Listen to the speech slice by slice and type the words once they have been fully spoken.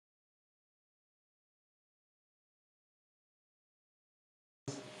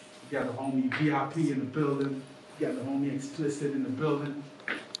You got the homie VIP in the building. You got the homie Xplicit in the building.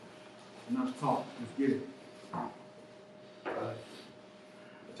 Enough talk. Let's get it.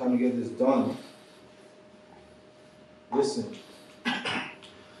 Time to get this done. Listen.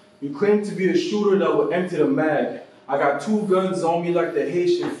 You claim to be a shooter that will empty the mag. I got 2 guns on me like the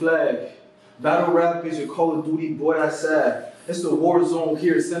Haitian flag. Battle rap is your Call of Duty, boy, that's sad. It's the war zone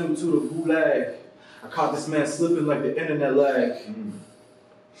here, send him to the gulag. I caught this man slipping like the internet lag.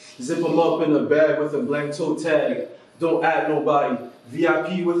 Zip him up in a bag with a blank toe tag. Don't add nobody.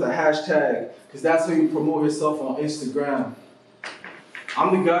 VIP with a hashtag, cause that's how you promote yourself on Instagram.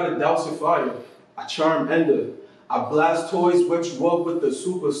 I'm the guy that doubts your fire. I charm ender. I blast toys, wet you up with the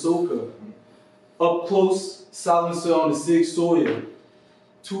super soaker. Up close, silencer on the Sig Sawyer.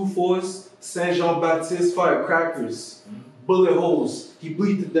 2-4s, Saint Jean-Baptiste firecrackers. Bullet holes, he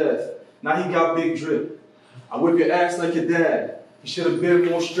bleed to death. Now he got big drip. I whip your ass like your dad. He should have been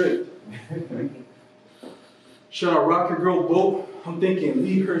more strict. Should I rock your girl boat? I'm thinking,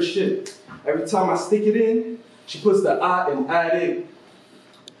 leave her shit. Every time I stick it in, she puts the I in addict.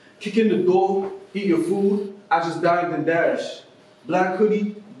 Kick in the door, eat your food, I just dived and dash. Black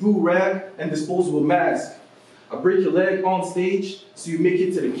hoodie, do-rag, and disposable mask. I break your leg on stage, so you make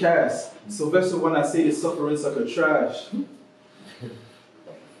it to the cast. Sylvester when I say the suffering sucker trash.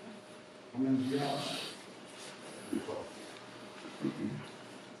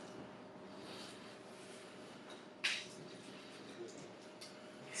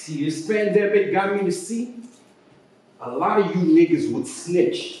 See, this pandemic got me to see a lot of you niggas would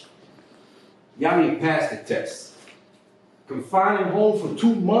snitch. Y'all ain't passed the test. Confined at home for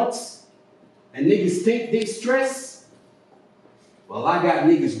 2 months, and niggas think they stress? Well, I got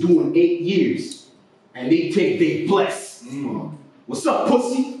niggas doing 8 years, and they think they blessed. What's up,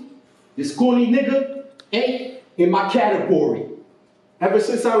 pussy? This corny nigga ain't in my category. Ever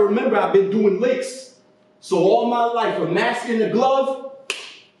since I remember, I've been doing licks. So all my life, a mask and a glove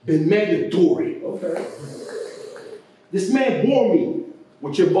been mandatory. Okay. This man bore me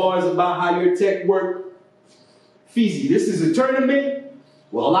with your bars about how your tech work. Feezy, this is a tournament?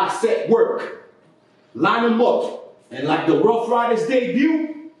 Well, I set work. Line them up, and like the Rough Riders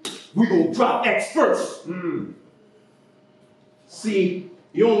debut, we gon' drop X first. See,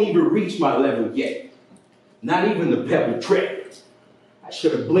 you don't even reach my level yet. Not even the pebble trip. I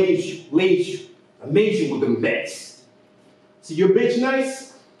should have blazed you, amazing with them bets. See your bitch nice?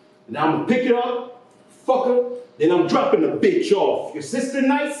 Now I'm gonna pick it up, fuck her, then I'm dropping the bitch off. Your sister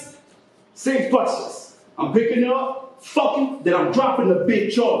nice? Same process. I'm picking her up, fucking, then I'm dropping the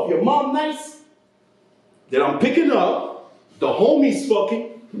bitch off. Your mom nice? Then I'm picking her up, the homies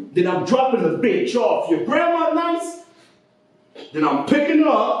fucking, then I'm dropping the bitch off. Your grandma nice? Then I'm picking her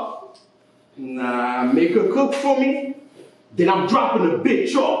up, make her cook for me, then I'm dropping the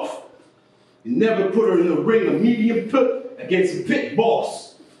bitch off. You never put her in the ring of medium pit against a pit boss.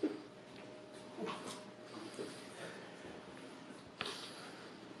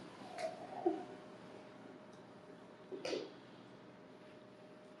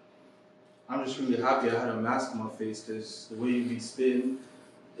 I'm just really happy I had a mask on my face because the way you be spitting,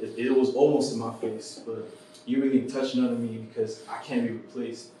 it was almost in my face, but you really touched none of me because I can't be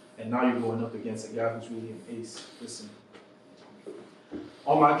replaced. And now you're going up against a guy who's really an ace. Listen.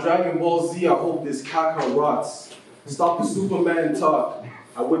 On my Dragon Ball Z, I hope this caca rots. Stop the Superman talk.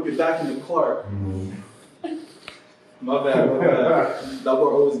 I whip it back into Clark. My bad. That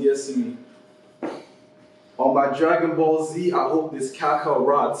word always gets to me. On my Dragon Ball Z, I hope this caca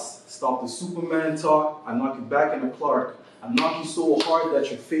rots. Stop the Superman talk, I knock you back into Clark. I knock you so hard that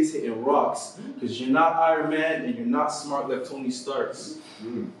your face hitting rocks. Cause you're not Iron Man and you're not smart like Tony Stark's.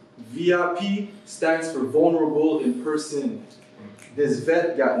 VIP stands for vulnerable in person. This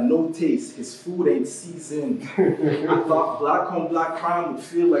vet got no taste, his food ain't seasoned. I thought black on black crime would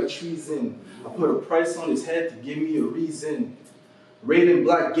feel like treason. I put a price on his head to give me a reason. Raiden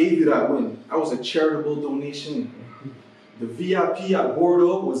Black gave you that win. That was a charitable donation. The VIP at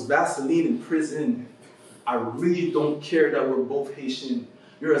Bordeaux was Vaseline in prison. I really don't care that we're both Haitian.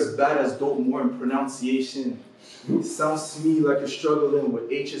 You're as bad as Dope More in pronunciation. It sounds to me like you're struggling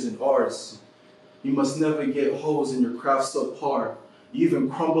with H's and R's. You must never get hoes in your craft subpar. You even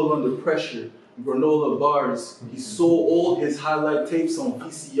crumble under pressure. Granola bars. He's so old, his highlight tapes on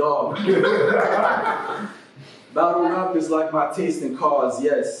VCR. Battle rap is like my taste in cars,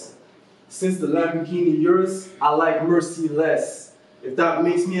 yes. Since the Lamborghini Urus, I like mercy less. If that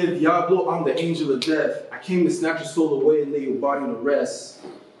makes me a Diablo, I'm the angel of death. I came to snatch your soul away and lay your body to rest.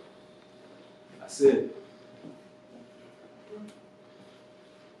 That's it.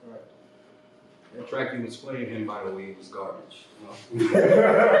 That track you was playing him, by the way, was garbage. You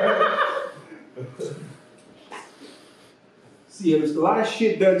know? See, a lot of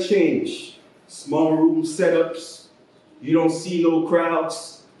shit done change. Small room setups. You don't see no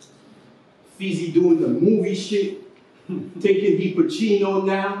crowds. Feezy doing the movie shit. Taking Di Pacino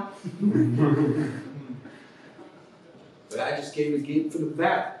now. But I just came to get for the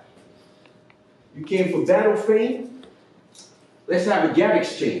battle. You came for battle fame? Let's have a gap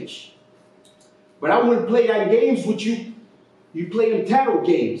exchange. But I wouldn't play that games with you. You play them tattle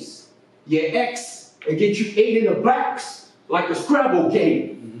games. Your ex and get you 8 in the box like a Scrabble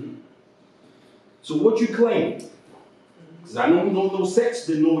game. So what you claim? Because I don't know no sex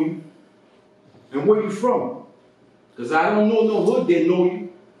that know you. And where you from? Because I don't know no hood that know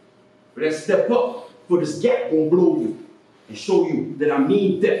you. But let's step up, for this gap gonna blow you. And show you that I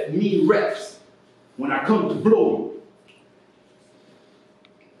mean death, mean reps when I come to blow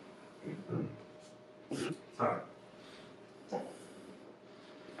you. Time.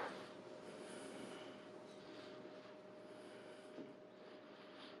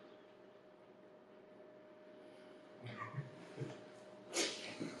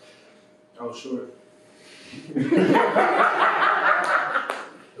 I was short.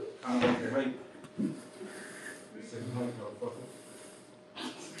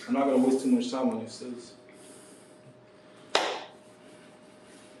 I'm not gonna waste too much time on your stills.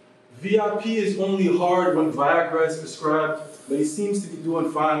 VIP is only hard when Viagra is prescribed, but he seems to be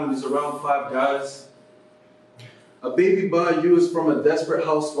doing fine when he's around 5 guys. A baby by you is from a desperate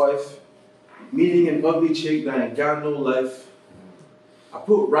housewife, meeting an ugly chick that ain't got no life. I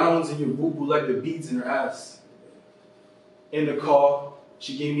put rounds in your boo-boo like the beads in her ass. In the car,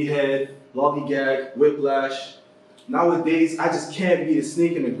 she gave me head, lollygag, whiplash. Nowadays, I just can't be a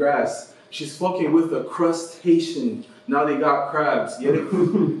snake in the grass. She's fucking with a crustacean. Now they got crabs. Get it?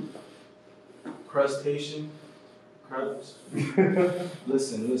 Crustacean? Crabs?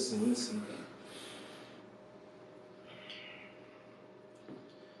 Listen.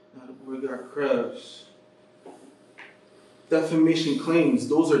 Now the boy got crabs. Defamation claims.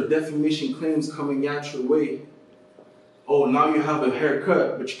 Those are defamation claims coming at your way. Oh, now you have a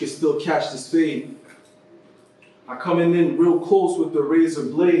haircut, but you can still catch the spade. I coming in real close with the razor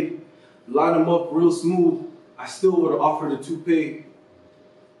blade. Line them up real smooth. I still would have offered a toupee.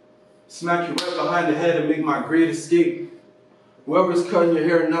 Smack you right behind the head and make my great escape. Whoever's cutting your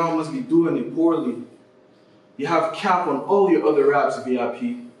hair now must be doing it poorly. You have cap on all your other raps,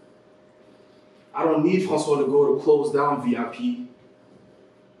 VIP. I don't need Francois to go to close down, VIP.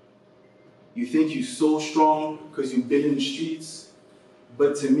 You think you're so strong because you've been in the streets,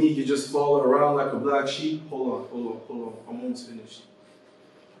 but to me, you just follow around like a black sheep. Hold on. I'm almost finished.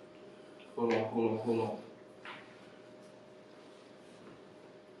 Hold on.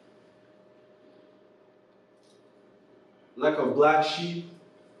 Like a black sheep,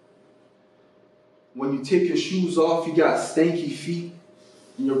 when you take your shoes off, you got stanky feet,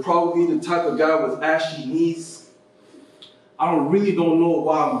 and you're probably the type of guy with ashy knees. I really don't know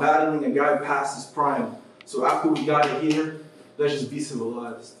why I'm battling a guy past his prime. So after we got it here, let's just be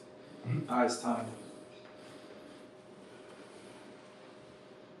civilized. It's time.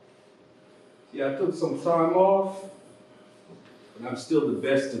 Yeah, I took some time off, but I'm still the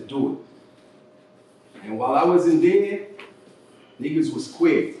best to do it. And while I wasn't there, niggas was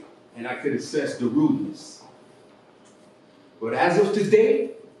quick, and I could assess the rudeness. But as of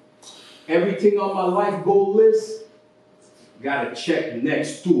today, everything on my life goal list got a check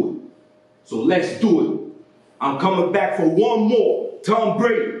next to it. So let's do it. I'm coming back for one more Tom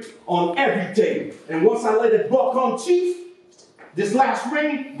Brady on everything. And once I let it buck on Chief, this last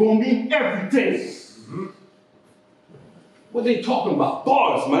ring gonna mean everything. What they talking about?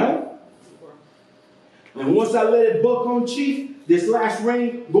 Bars, man. And once I let it buck on Chief, this last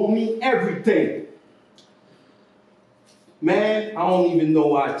ring gonna mean everything. Man, I don't even know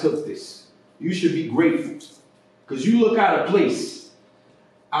why I took this. You should be grateful. Because you look out of place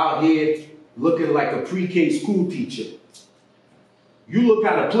out here looking like a pre-K school teacher. You look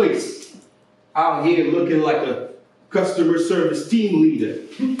out of place out here looking like a customer service team leader.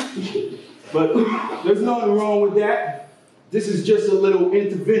 But there's nothing wrong with that. This is just a little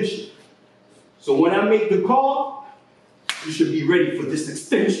intervention. So when I make the call, you should be ready for this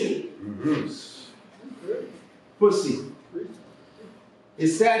extension. Pussy.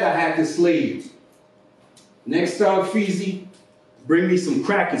 It's sad I had to slave. Next time, Feezy, bring me some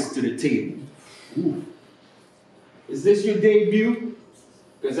crackers to the table. Ooh. Is this your debut?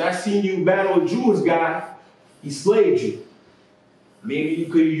 Because I seen you battle a Jewish guy. He slaved you. Maybe you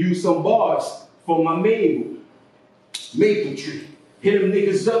could use some bars for my maple tree. Hit them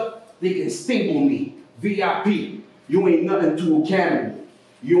niggas up they can stink on me. VIP, you ain't nothing too accountable.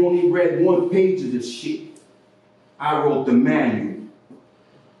 You only read 1 page of this shit. I wrote the manual.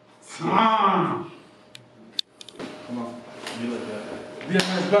 Come on. You look at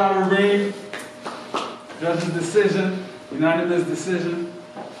DMS battle ring. Judge's decision. Unanimous decision.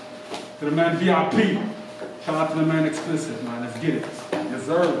 To the man VIP. Shout out to the man Xplicit, man. Let's get it. Yes,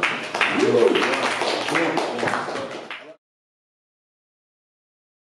 sir.